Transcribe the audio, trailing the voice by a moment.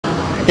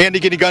Andy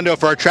Guinigundo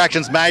for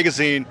Attractions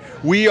Magazine.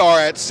 We are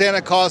at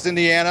Santa Claus,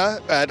 Indiana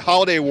at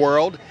Holiday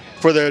World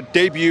for the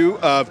debut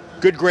of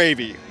Good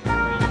Gravy.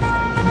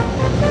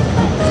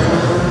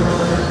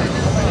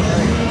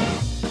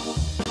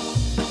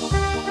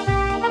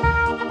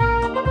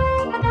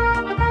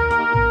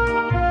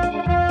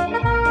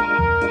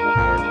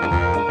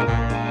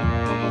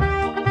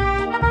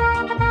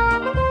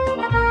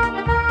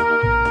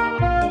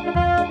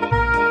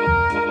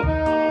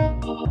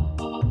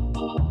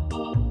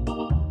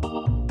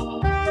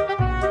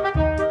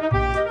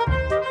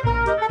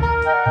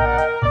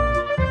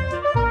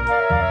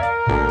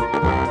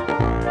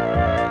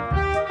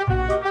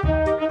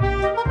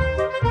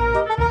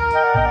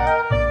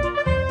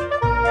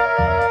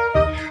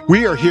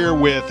 We are here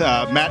with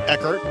Matt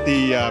Eckert,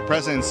 the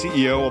President and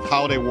CEO of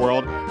Holiday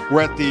World.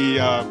 We're at the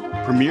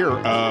premiere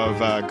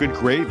of Good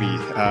Gravy.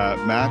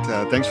 Matt,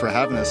 thanks for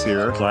having us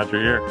here. Glad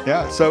you're here.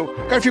 Yeah, so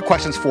got a few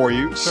questions for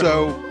you. Sure.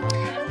 So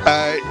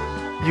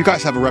you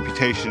guys have a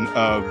reputation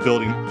of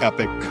building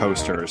epic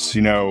coasters,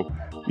 you know,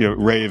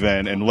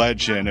 Raven and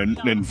Legend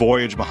and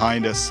Voyage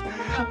behind us,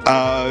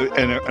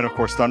 and of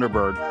course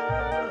Thunderbird.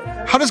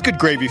 How does Good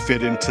Gravy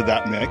fit into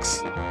that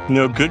mix? You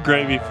know, Good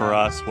Gravy for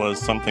us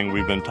was something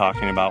we've been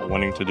talking about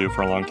wanting to do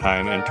for a long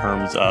time in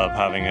terms of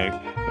having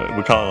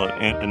we call it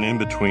an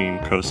in-between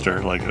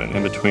coaster, like an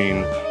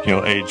in-between,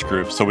 age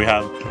group. So we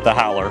have the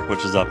Howler,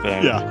 which is up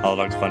in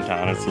Holidogs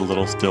Funtown. It's a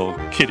little still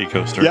kiddie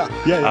coaster.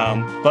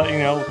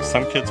 But,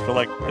 some kids feel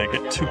like they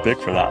get too big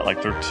for that.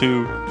 Like they're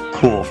too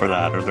cool for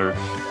that, or they're,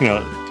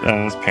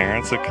 and as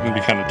parents, it can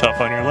be kind of tough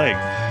on your leg.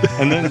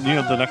 And then,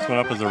 the next one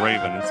up is a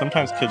Raven. And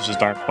sometimes kids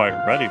just aren't quite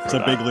ready for that. It's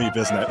a big leap,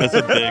 isn't it? It's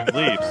a big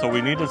leap. So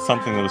we needed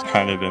something that was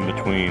kind of in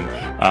between.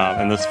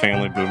 And this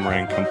family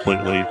boomerang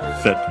completely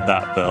fit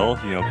that bill.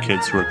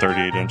 Kids who are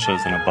 38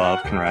 inches and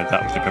above can ride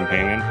that with a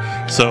companion.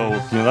 So,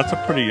 that's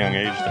a pretty young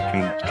age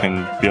that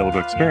can be able to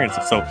experience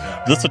it. So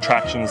this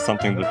attraction is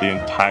something that the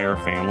entire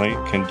family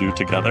can do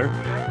together.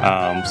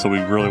 So we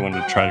really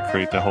wanted to try to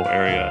create the whole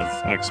area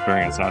as an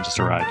experience, not just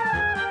a ride.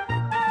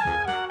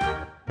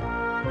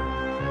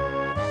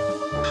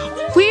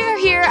 We are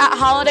here at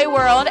Holiday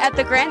World at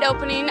the grand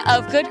opening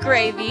of Good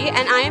Gravy,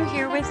 and I am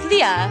here with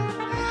Leah.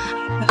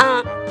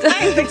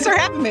 Hi, thanks for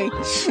having me.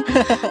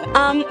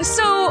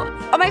 So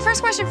my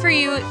first question for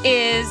you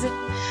is,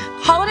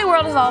 Holiday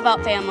World is all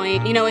about family.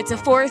 It's a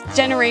fourth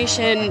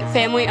generation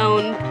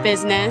family-owned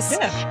business,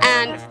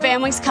 and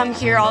families come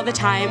here all the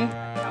time.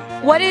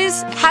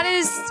 How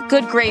does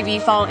Good Gravy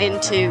fall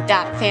into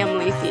that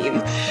family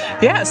theme?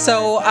 Yeah,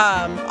 so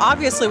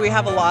obviously we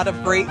have a lot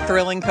of great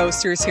thrilling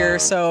coasters here.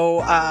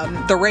 So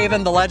the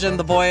Raven, the Legend,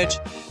 the Voyage,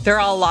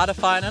 they're all a lot of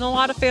fun, and a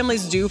lot of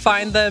families do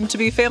find them to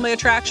be family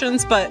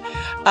attractions, but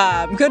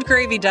Good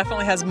Gravy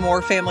definitely has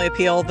more family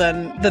appeal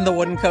than the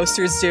wooden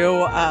coasters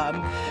do.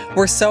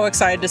 We're so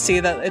excited to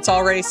see that it's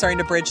already starting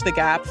to bridge the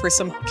gap for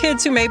some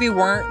kids who maybe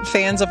weren't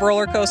fans of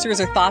roller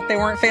coasters or thought they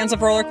weren't fans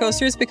of roller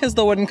coasters, because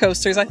the wooden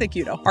coasters, I think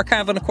are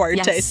kind of an acquired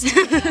taste.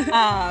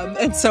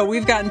 And so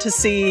we've gotten to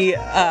see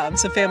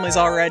some families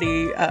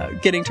already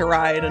getting to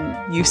ride,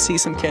 and you see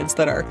some kids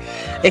that are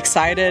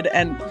excited.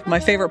 And my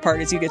favorite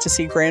part is you get to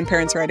see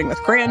grandparents riding with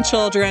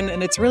grandchildren,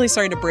 and it's really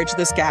starting to bridge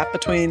this gap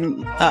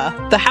between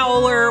the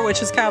Howler,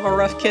 which is kind of a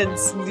rough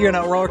kids,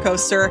 roller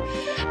coaster,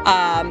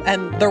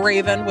 and the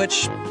Raven,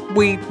 which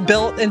we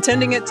built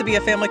intending it to be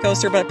a family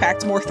coaster, but it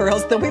packed more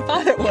thrills than we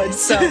thought it would.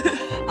 So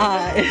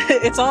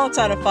it's all a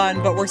ton of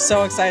fun, but we're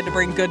so excited to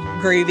bring Good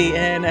Gravy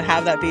in and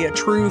have that be a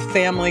true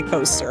family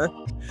coaster.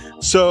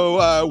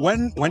 So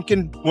when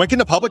can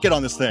the public get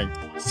on this thing?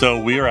 So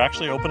we are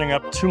actually opening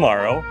up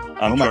tomorrow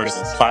for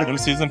Platinum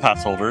Season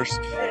Pass holders.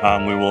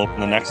 We will open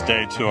the next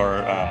day to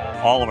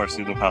all of our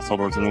Season Pass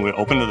holders, and then we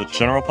open to the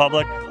general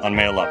public on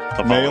May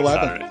 11th. May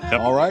 11th. Yep.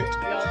 All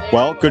right.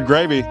 Well, Good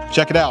Gravy.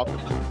 Check it out.